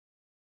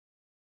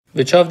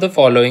Which of the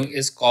following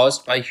is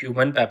caused by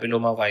human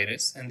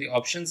papillomavirus? And the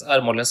options are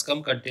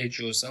molluscum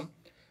contagiosum,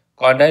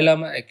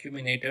 Condyloma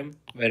acuminatum,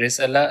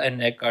 varicella, and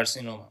neck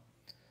carcinoma.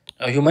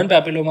 Now, human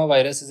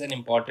papillomavirus is an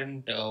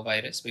important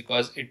virus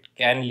because it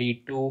can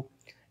lead to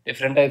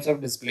different types of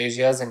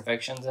dysplasias,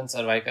 infections, and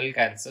cervical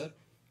cancer.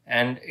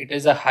 And it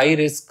is a high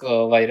risk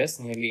virus.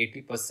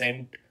 Nearly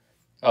 80%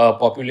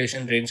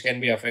 population range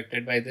can be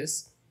affected by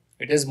this.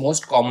 It is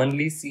most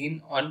commonly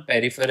seen on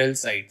peripheral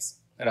sites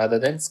rather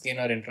than skin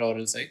or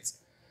intraoral sites.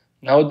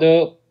 Now,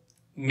 the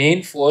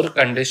main four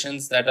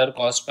conditions that are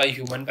caused by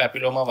human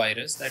papilloma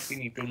virus that we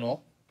need to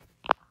know.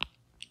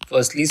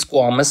 Firstly,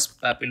 squamous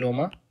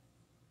papilloma.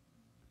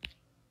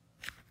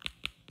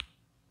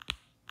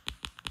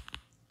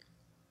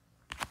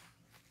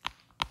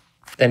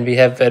 Then we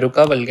have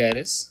verruca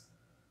vulgaris.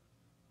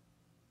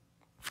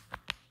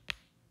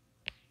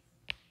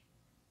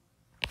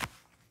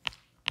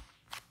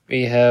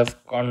 We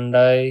have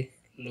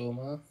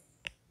condyloma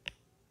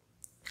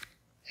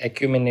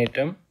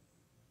acuminatum.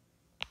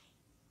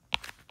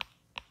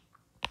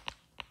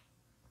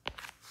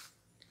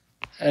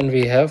 And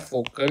we have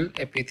focal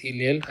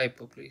epithelial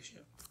hypoplasia.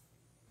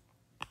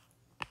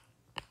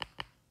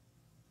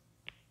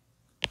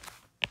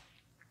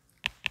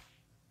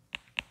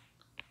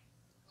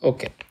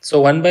 Okay, so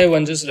one by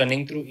one, just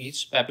running through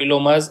each.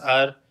 Papillomas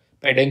are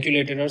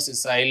pedunculated or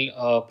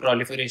sessile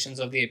proliferations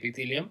of the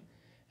epithelium,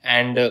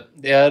 and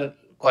they are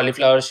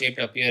cauliflower shaped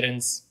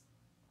appearance.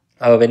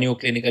 When you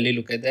clinically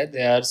look at that,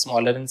 they are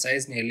smaller in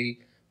size, nearly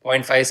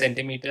 0.5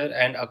 centimeter,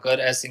 and occur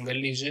as single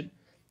lesion.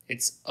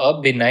 It's a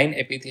benign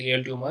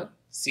epithelial tumor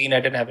seen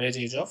at an average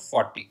age of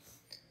 40.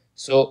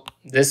 So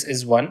this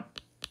is one.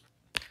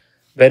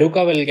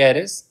 Verruca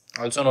vulgaris,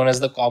 also known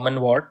as the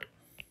common wart,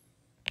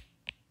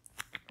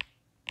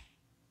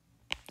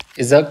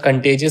 is a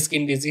contagious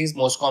skin disease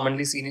most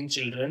commonly seen in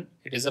children.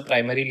 It is a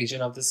primary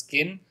lesion of the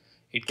skin.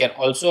 It can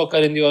also occur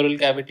in the oral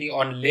cavity,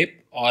 on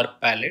lip or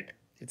palate.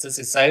 It's a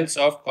sessile,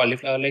 soft,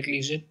 cauliflower-like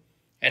lesion,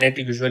 and it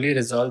usually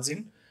resolves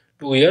in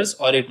 2 years,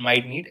 or it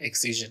might need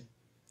excision.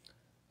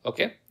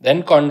 Okay.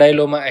 Then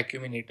condyloma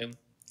acuminatum,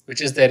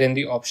 which is there in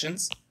the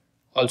options,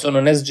 also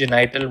known as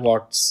genital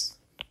warts.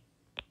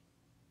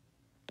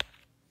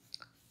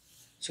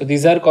 So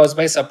these are caused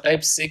by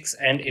subtypes 6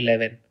 and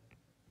 11.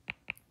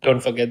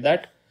 Don't forget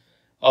that.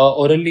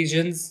 Oral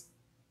lesions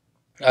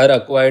are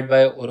acquired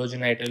by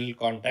orogenital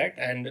contact,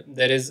 and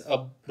there is a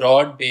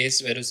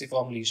broad-based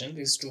verruciform lesion.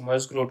 These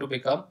tumors grow to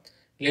become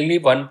nearly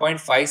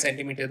 1.5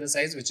 centimeter the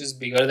size, which is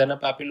bigger than a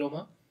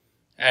papilloma,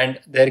 and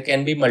there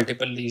can be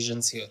multiple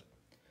lesions here.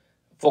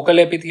 Focal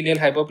epithelial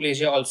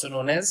hypoplasia, also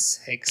known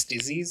as Heck's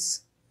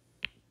disease.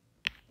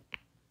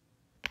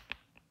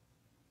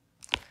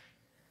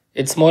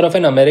 It's more of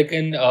an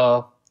American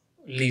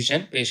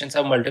lesion. Patients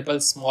have multiple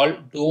small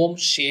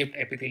dome-shaped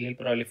epithelial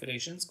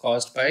proliferations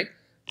caused by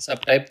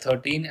subtype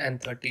 13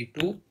 and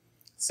 32.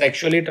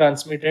 Sexually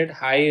transmitted,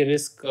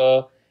 high-risk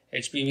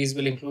HPVs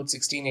will include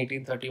 16,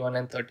 18, 31,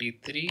 and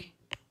 33.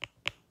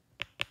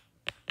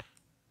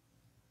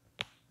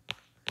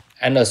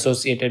 And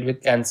associated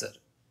with cancer.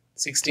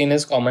 16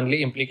 is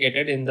commonly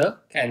implicated in the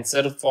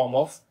cancer form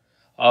of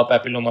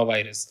papilloma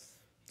virus.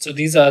 So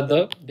these are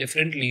the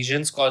different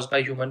lesions caused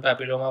by human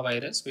papilloma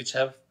virus which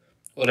have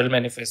oral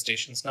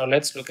manifestations. Now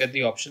let's look at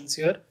the options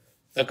here.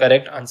 The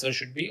correct answer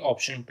should be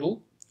option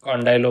 2,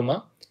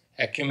 condyloma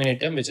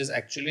acuminatum, which is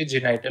actually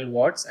genital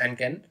warts and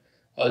can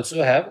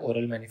also have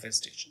oral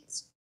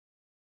manifestations.